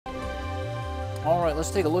All right, let's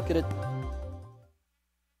take a look at it.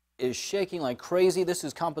 It is shaking like crazy. This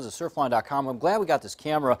is compositesurfline.com. I'm glad we got this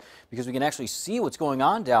camera because we can actually see what's going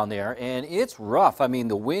on down there, and it's rough. I mean,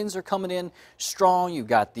 the winds are coming in strong. You've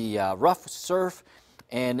got the rough surf,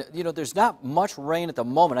 and you know, there's not much rain at the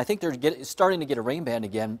moment. I think they're starting to get a rain band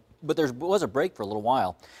again, but there was a break for a little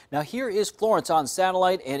while. Now here is Florence on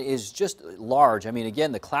satellite, and it is just large. I mean,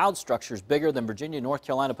 again, the cloud structure is bigger than Virginia and North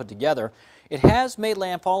Carolina put together. It has made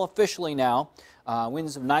landfall officially now.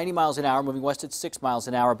 Winds of 90 miles an hour, moving west at 6 miles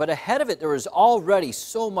an hour. But ahead of it, there is already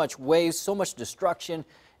so much waves, so much destruction,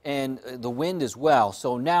 and the wind as well.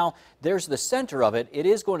 So now there's the center of it. It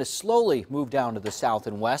is going to slowly move down to the south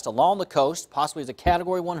and west along the coast, possibly as a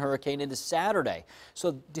Category 1 hurricane into Saturday.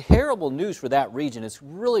 So terrible news for that region. It's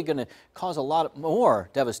really going to cause a lot more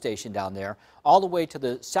devastation down there, all the way to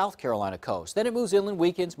the South Carolina coast. Then it moves inland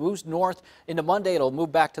weekends, moves north into Monday. It'll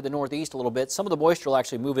move back to the northeast a little bit. Some of the moisture will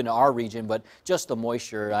actually move into our region, but just the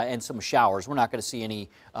moisture and some showers. We're not going to see any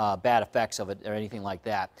bad effects of it or anything like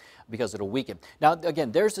that because it'll weaken. Now,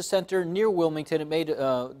 again, there's the center near Wilmington. It made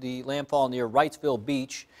the landfall near Wrightsville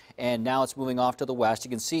Beach, and now it's moving off to the west. You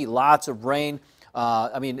can see lots of rain.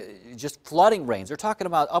 I mean, just flooding rains. They're talking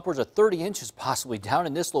about upwards of 30 inches possibly down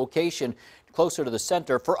in this location closer to the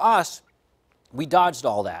center. For us, we dodged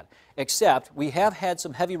all that, except we have had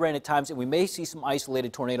some heavy rain at times, and we may see some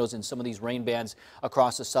isolated tornadoes in some of these rain bands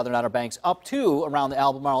across the southern Outer Banks up to around the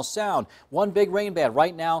Albemarle Sound. One big rain band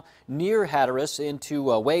right now near Hatteras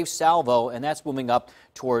into Wave Salvo, and that's moving up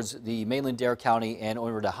towards the mainland Dare County and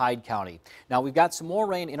over to Hyde County. Now, we've got some more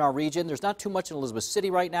rain in our region. There's not too much in Elizabeth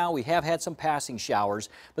City right now. We have had some passing showers,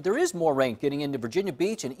 but there is more rain getting into Virginia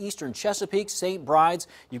Beach and eastern Chesapeake, St. Bride's.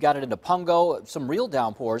 You've got it into Pungo, some real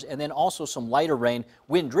downpours, and then also some lighter rain,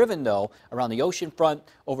 wind-driven though, around the ocean front,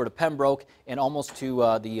 over to Pembroke, and almost to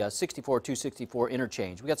the 64-264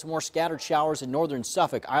 interchange. We got some more scattered showers in northern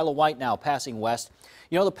Suffolk, Isle of Wight now passing west.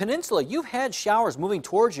 You know, the peninsula, you've had showers moving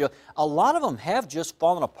towards you. A lot of them have just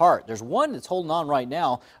fallen apart. There's one that's holding on right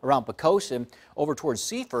now around Poquoson over towards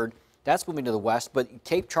Seaford. That's moving to the west, but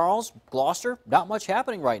Cape Charles, Gloucester, not much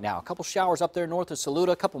happening right now. A couple showers up there north of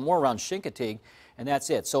Saluda, a couple more around Chincoteague, and that's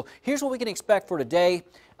it. So here's what we can expect for today.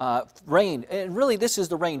 Rain, and really this is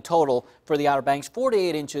the rain total for the Outer Banks, 4 to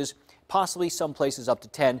 8 inches, possibly some places up to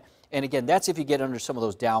 10. And again, that's if you get under some of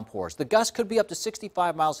those downpours. The gusts could be up to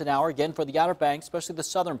 65 miles an hour, again, for the Outer Banks, especially the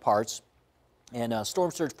southern parts. And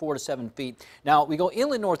storm surge 4 to 7 feet. Now we go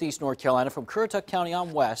inland northeast North Carolina from Currituck County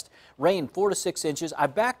on west. Rain 4 to 6 inches. I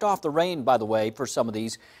backed off the rain, by the way, for some of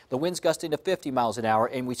these. The winds gusting to 50 miles an hour,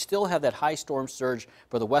 and we still have that high storm surge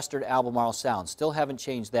for the western Albemarle Sound. Still haven't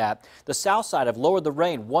changed that. The south side have lowered the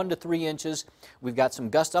rain 1 to 3 inches. We've got some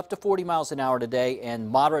gusts up to 40 miles an hour today and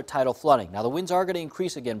moderate tidal flooding. Now the winds are going to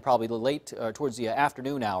increase again probably late towards the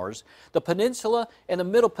afternoon hours. The peninsula and the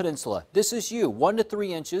middle peninsula, this is you, 1 to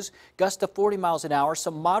 3 inches, gusts to 40 miles an hour,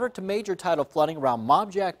 some moderate to major tidal flooding around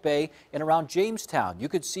Mobjack Bay and around Jamestown. You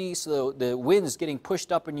could see the winds getting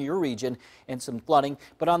pushed up in your region and some flooding,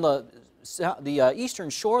 but on the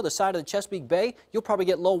eastern shore, the side of the Chesapeake Bay, you'll probably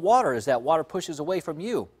get low water as that water pushes away from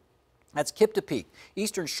you. That's Kiptopeak.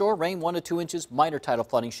 Eastern shore, rain 1 to 2 inches, minor tidal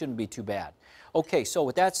flooding, shouldn't be too bad. Okay, so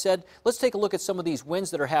with that said, let's take a look at some of these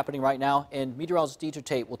winds that are happening right now, and meteorologist Deitra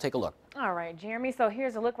Tate will take a look. All right, Jeremy, so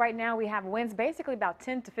here's a look right now. We have winds basically about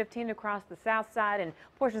 10 to 15 across the south side and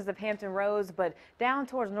portions of Hampton Roads, but down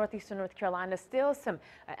towards northeastern North Carolina, still some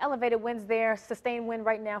elevated winds there. Sustained wind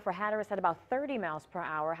right now for Hatteras at about 30 miles per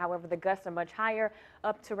hour. However, the gusts are much higher,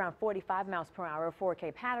 up to around 45 miles per hour for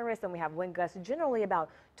Cape Hatteras, and we have wind gusts generally about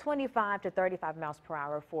 25 to 35 miles per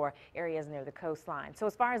hour for areas near the coastline. So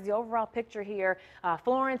as far as the overall picture here,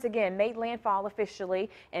 Florence again made landfall officially,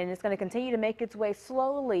 and it's going to continue to make its way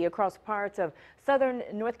slowly across parts of southern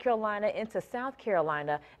North Carolina into South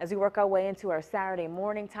Carolina as we work our way into our Saturday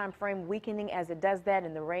morning time frame, weakening as it does that,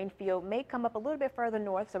 and the rain field may come up a little bit further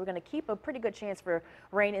north, so we're going to keep a pretty good chance for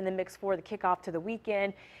rain in the mix for the kickoff to the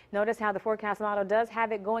weekend. Notice how the forecast model does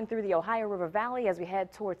have it going through the Ohio River Valley as we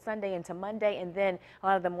head towards Sunday into Monday, and then a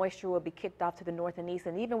lot of the moisture will be kicked off to the north and east,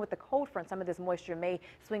 and even with the cold front, some of this moisture may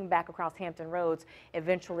swing back across Hampton Roads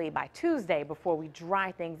eventually by Tuesday before we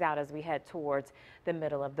dry things out as we head towards the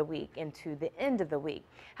middle of the week into the end of the week.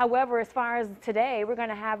 However, as far as today, we're going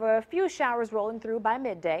to have a few showers rolling through by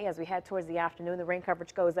midday as we head towards the afternoon. The rain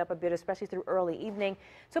coverage goes up a bit, especially through early evening,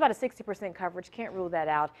 so about a 60% coverage. Can't rule that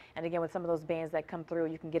out. And again, with some of those bands that come through,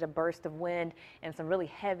 you can get a burst of wind and some really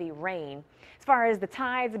heavy rain. As far as the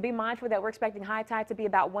tides, be mindful that we're expecting high tide to be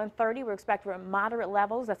about 130. We're expecting moderate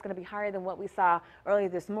levels. That's going to be higher than what we saw earlier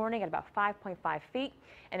this morning at about 5.5 feet.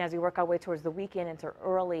 And as we work our way towards the weekend into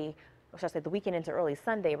early or should I say the weekend into early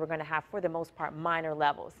Sunday, we're going to have, for the most part, minor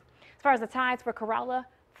levels. As far as the tides for Corolla,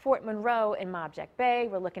 Fort Monroe, and Mobjack Bay,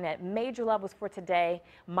 we're looking at major levels for today,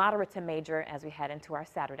 moderate to major as we head into our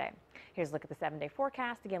Saturday. Here's a look at the 7-day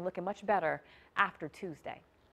forecast. Again, looking much better after Tuesday.